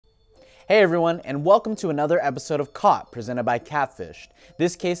Hey everyone, and welcome to another episode of Caught, presented by Catfished.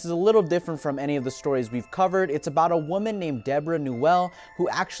 This case is a little different from any of the stories we've covered. It's about a woman named Deborah Newell who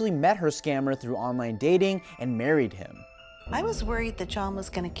actually met her scammer through online dating and married him. I was worried that John was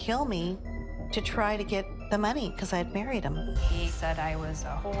going to kill me to try to get the money because I had married him. He said I was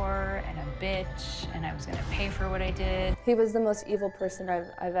a whore and a bitch and I was going to pay for what I did. He was the most evil person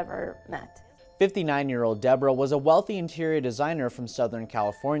I've ever met. 59-year-old Deborah was a wealthy interior designer from Southern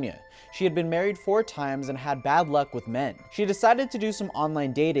California. She had been married 4 times and had bad luck with men. She decided to do some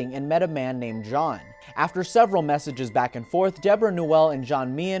online dating and met a man named John. After several messages back and forth, Deborah Newell and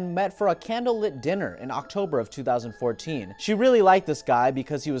John Meehan met for a candlelit dinner in October of 2014. She really liked this guy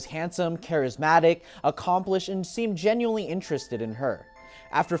because he was handsome, charismatic, accomplished, and seemed genuinely interested in her.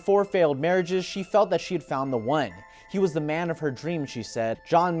 After 4 failed marriages, she felt that she had found the one. He was the man of her dreams, she said.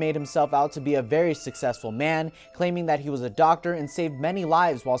 John made himself out to be a very successful man, claiming that he was a doctor and saved many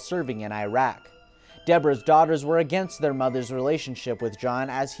lives while serving in Iraq. Deborah's daughters were against their mother's relationship with John,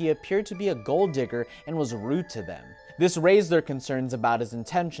 as he appeared to be a gold digger and was rude to them. This raised their concerns about his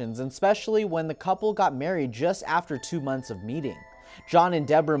intentions, especially when the couple got married just after 2 months of meeting. John and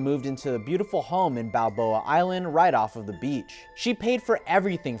Deborah moved into a beautiful home in Balboa Island right off of the beach. She paid for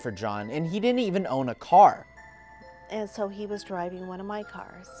everything for John, and he didn't even own a car. And so he was driving one of my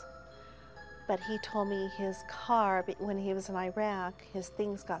cars. But he told me his car, when he was in Iraq, his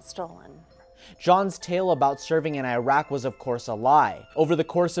things got stolen. John's tale about serving in Iraq was of course a lie. Over the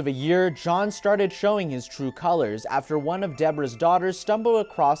course of a year, John started showing his true colors after one of Deborah's daughters stumbled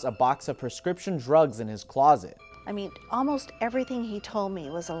across a box of prescription drugs in his closet. I mean, almost everything he told me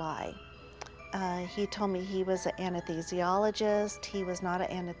was a lie. He told me he was an anesthesiologist. He was not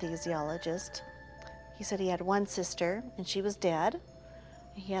an anesthesiologist. He said he had 1 sister and she was dead.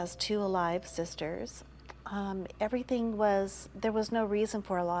 He has 2 alive sisters. Everything was, there was no reason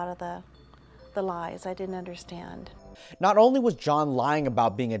for a lot of the lies. I didn't understand. Not only was John lying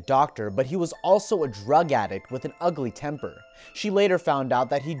about being a doctor, but he was also a drug addict with an ugly temper. She later found out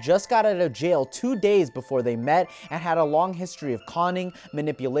that he just got out of jail 2 days before they met and had a long history of conning,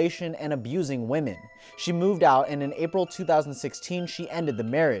 manipulation, and abusing women. She moved out, and in April 2016, she ended the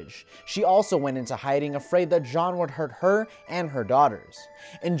marriage. She also went into hiding, afraid that John would hurt her and her daughters.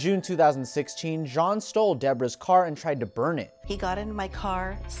 In June 2016, John stole Deborah's car and tried to burn it. He got into my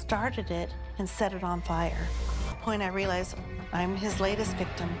car, started it, and set it on fire. At the point I realized I'm his latest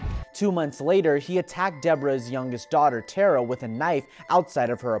victim. 2 months later, he attacked Deborah's youngest daughter, Tara, with a knife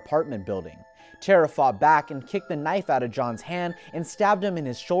outside of her apartment building. Tara fought back and kicked the knife out of John's hand and stabbed him in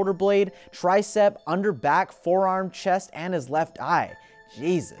his shoulder blade, tricep, under back, forearm, chest, and his left eye.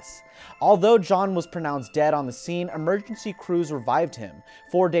 Jesus. Although John was pronounced dead on the scene, emergency crews revived him.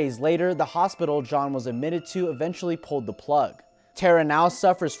 4 days later, the hospital John was admitted to eventually pulled the plug. Tara now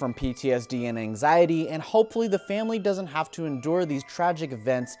suffers from PTSD and anxiety, and hopefully the family doesn't have to endure these tragic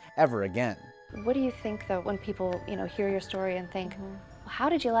events ever again. What do you think, though, when people, hear your story and think, well, how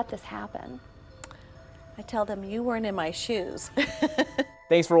did you let this happen? I tell them, you weren't in my shoes.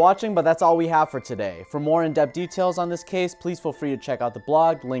 Thanks for watching, but that's all we have for today. For more in-depth details on this case, please feel free to check out the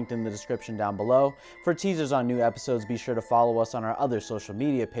blog, linked in the description down below. For teasers on new episodes, be sure to follow us on our other social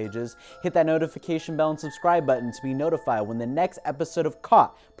media pages. Hit that notification bell and subscribe button to be notified when the next episode of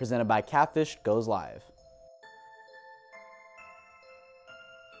Caught, presented by Catfish, goes live.